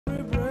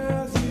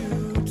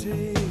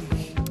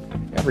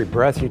Every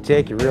breath you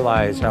take, you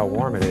realize how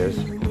warm it is.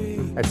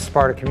 At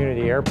Sparta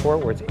Community Airport,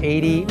 where it's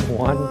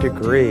 81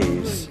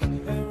 degrees.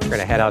 We're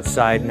going to head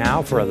outside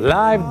now for a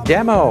live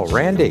demo.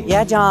 Randy.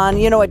 Yeah, John.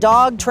 You know, a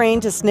dog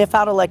trained to sniff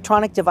out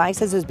electronic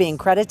devices is being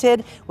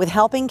credited with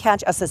helping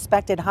catch a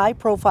suspected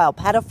high-profile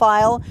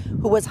pedophile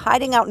who was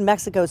hiding out in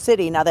Mexico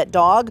City. Now, that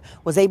dog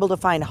was able to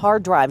find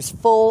hard drives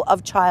full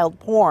of child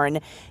porn.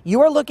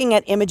 You are looking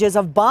at images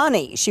of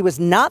Bonnie. She was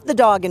not the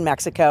dog in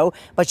Mexico,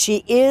 but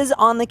she is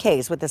on the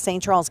case with the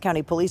St. Charles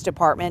County Police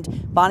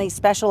Department. Bonnie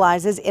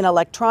specializes in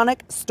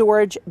electronic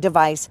storage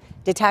device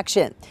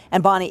detection.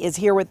 And Bonnie is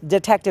here with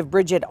Detective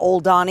Bridget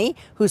Oldani,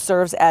 who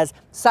serves as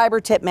cyber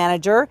tip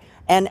manager.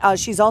 And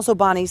she's also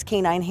Bonnie's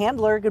canine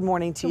handler. Good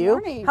morning to you.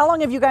 Good morning. How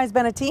long have you guys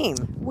been a team?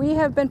 We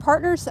have been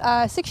partners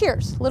 6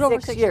 years, a little over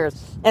 6 years.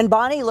 And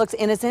Bonnie looks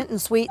innocent and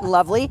sweet and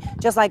lovely,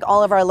 just like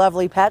all of our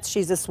lovely pets.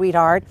 She's a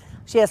sweetheart.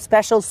 She has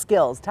special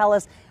skills. Tell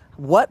us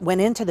what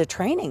went into the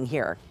training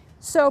here.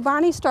 So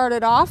Bonnie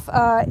started off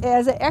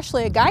as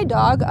actually a guide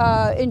dog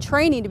in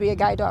training to be a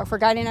guide dog for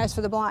Guiding Eyes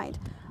for the Blind.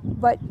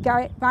 But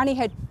Bonnie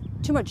had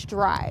too much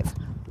drive.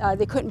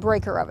 They couldn't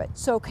break her of it.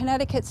 So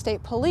Connecticut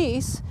State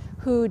Police,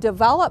 who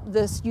developed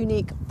this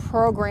unique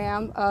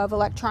program of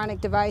electronic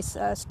device,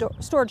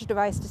 storage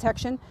device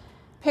detection,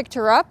 picked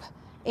her up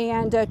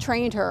and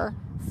trained her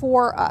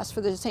for us, for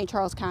the St.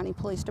 Charles County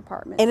Police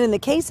Department. And in the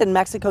case in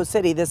Mexico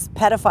City, this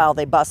pedophile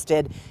they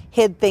busted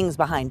hid things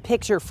behind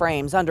picture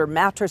frames, under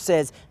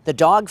mattresses. The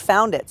dog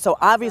found it. So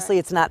obviously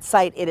It's not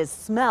sight, it is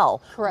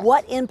smell. Correct.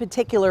 What in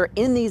particular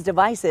in these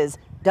devices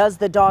does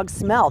the dog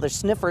smell? The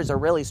sniffers are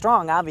really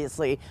strong,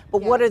 obviously,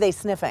 but what are they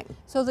sniffing?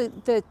 So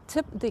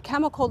the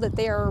chemical that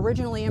they are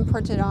originally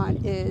imprinted on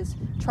is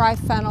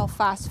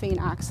triphenylphosphine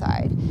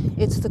oxide.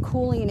 It's the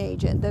cooling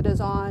agent that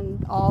is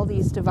on all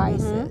these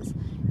devices.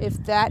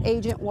 If that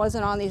agent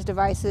wasn't on these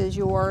devices,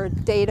 your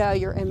data,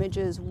 your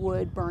images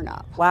would burn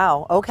up.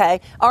 Wow, okay.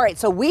 All right,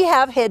 so we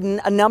have hidden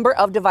a number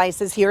of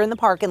devices here in the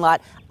parking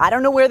lot. I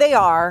don't know where they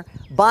are.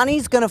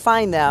 Bonnie's gonna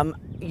find them.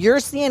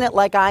 You're seeing it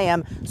like I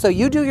am, so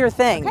you do your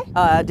thing,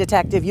 Okay.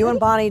 Detective. You and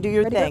Bonnie do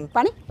your thing.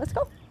 Bonnie, let's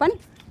go. Bonnie.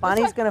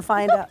 Bonnie's gonna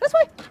find out. This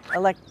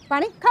way.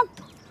 Bonnie, come.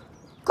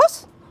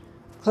 Close.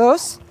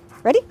 Close.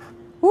 Ready?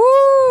 Woo,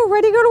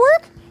 ready to go to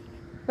work?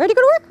 Ready to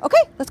go to work?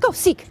 Okay, let's go.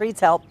 Seek. Treats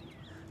help.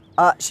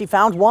 She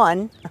found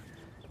one.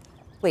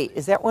 Wait,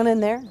 is that one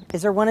in there?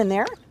 Is there one in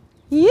there?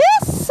 Yes,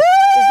 sir.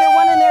 Is there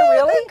one in there,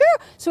 really? Good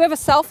girl. So we have a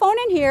cell phone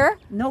in here.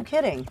 No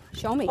kidding.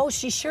 Show me. Oh,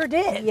 she sure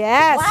did.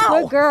 Yes,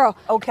 Wow. good girl.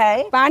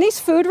 Okay. Bonnie's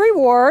food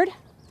reward.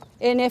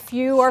 And if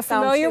you are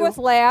found familiar two. with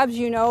labs,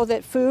 you know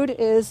that food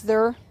is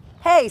their...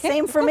 Hey,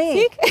 same for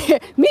me.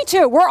 Seek. Me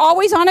too. We're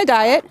always on a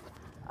diet.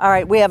 All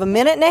right, we have a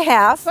minute and a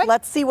half. This way.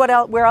 Let's see what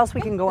else, where else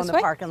we can go in This the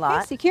way. parking Okay,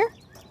 lot. seek here.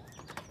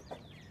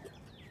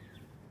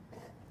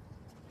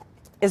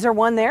 Is there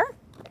one there?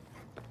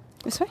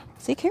 This way.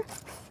 Seek here.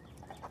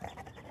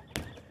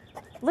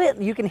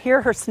 You can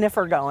hear her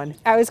sniffer going.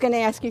 I was going to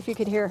ask you if you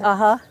could hear her.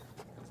 Uh-huh.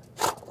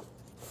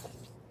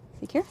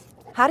 Seek here.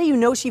 How do you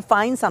know she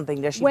finds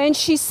something? Does she? When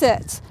she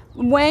sits.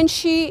 When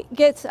she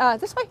gets...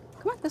 this way.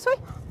 Come on, this way.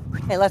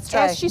 Hey, let's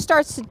try. As she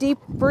starts to deep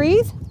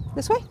breathe.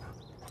 This way.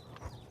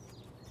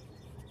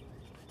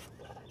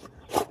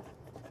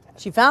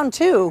 She found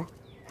two.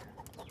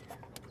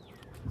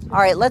 All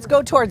right, let's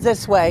go towards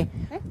this way.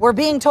 Okay. We're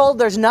being told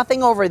there's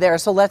nothing over there,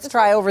 so let's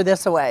try over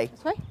this way.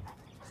 This way.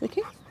 Seek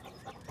here.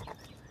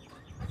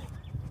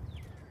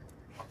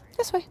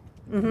 This way.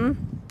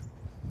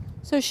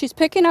 So she's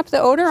picking up the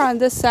odor on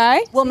this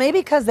side. Well, maybe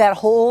because that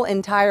whole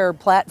entire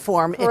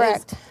platform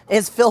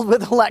is filled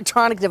with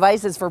electronic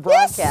devices for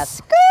broadcast.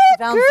 Yes, good She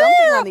found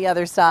something on the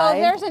other So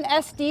side. there's an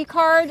SD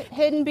card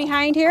hidden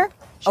behind here.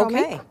 Show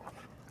me. Okay.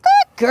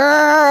 Good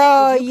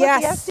girl. Did you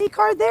put Yes. the SD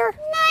card there?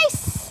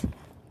 Nice.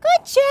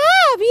 Good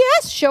job.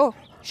 Yes. Show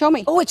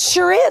me. Oh, it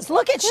sure is.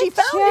 Look at, she Good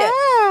found it.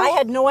 job. I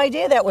had no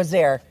idea that was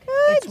there.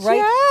 Good It's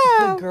right.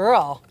 job. Good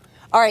girl.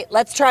 All right,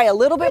 let's try a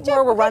little bit Good more.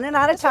 job. We're Okay, running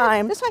out of this way,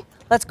 time. this way.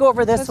 Let's go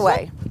over this This way,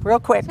 way. real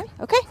quick.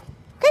 Okay.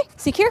 Okay.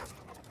 Seek here.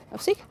 Oh,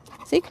 seek.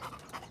 Seek.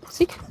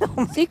 Seek.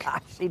 Seek.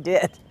 Gosh, she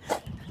did.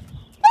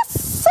 Yes,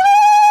 sir.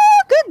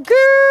 Good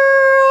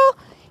girl.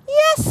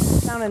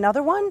 Yes. Found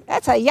another one?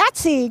 That's a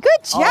Yahtzee.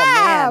 Good job. Oh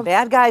man,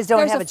 bad guys don't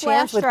There's have a a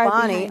chance flash with drive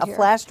Bonnie. behind A here.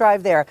 flash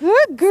drive there.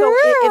 Good girl.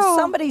 So if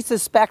somebody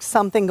suspects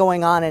something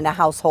going on in a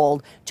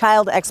household,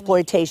 child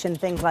exploitation,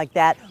 things like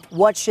that,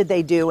 what should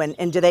they do?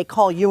 And do they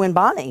call you and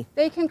Bonnie?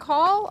 They can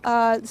call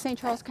the St.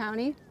 Charles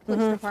County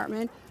Police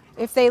Department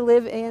if they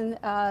live in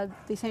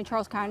the St.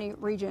 Charles County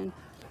region.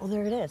 Oh,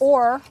 there it is.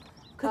 Or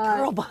Good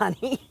girl,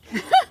 Bonnie.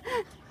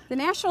 the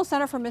National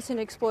Center for Missing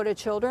and Exploited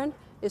Children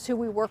is who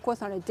we work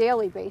with on a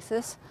daily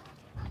basis.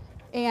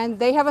 And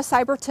they have a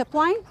cyber tip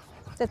line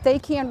that they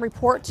can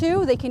report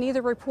to. They can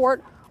either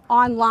report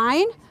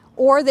online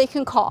or they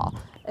can call.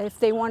 If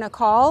they want to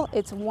call,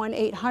 it's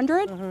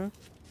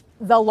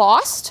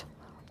 1-800-THE-LOST,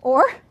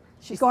 or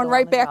she's going still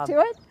right on the back job.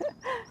 to it.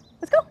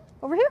 Let's go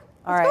over here.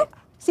 All Let's right. go.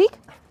 Seek.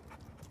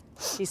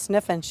 She's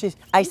sniffing.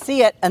 I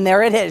see it, and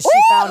there it is. She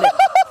found it.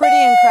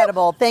 Pretty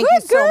incredible. Thank you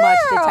Good so much,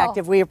 girl.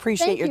 Detective. We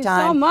appreciate Thank your you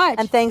time. so much.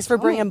 And thanks for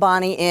bringing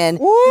Bonnie in,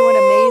 Ooh, doing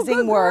amazing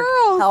good work,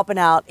 girl. helping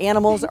out.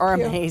 Animals are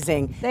you.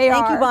 amazing. They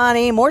Thank you, are.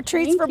 Bonnie. More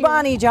treats Thank for you.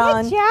 Bonnie,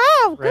 John. Good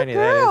job. Randy, Good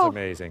that girl. is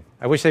amazing.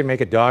 I wish they'd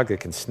make a dog that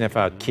can sniff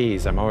out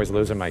keys. I'm always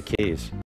losing my keys.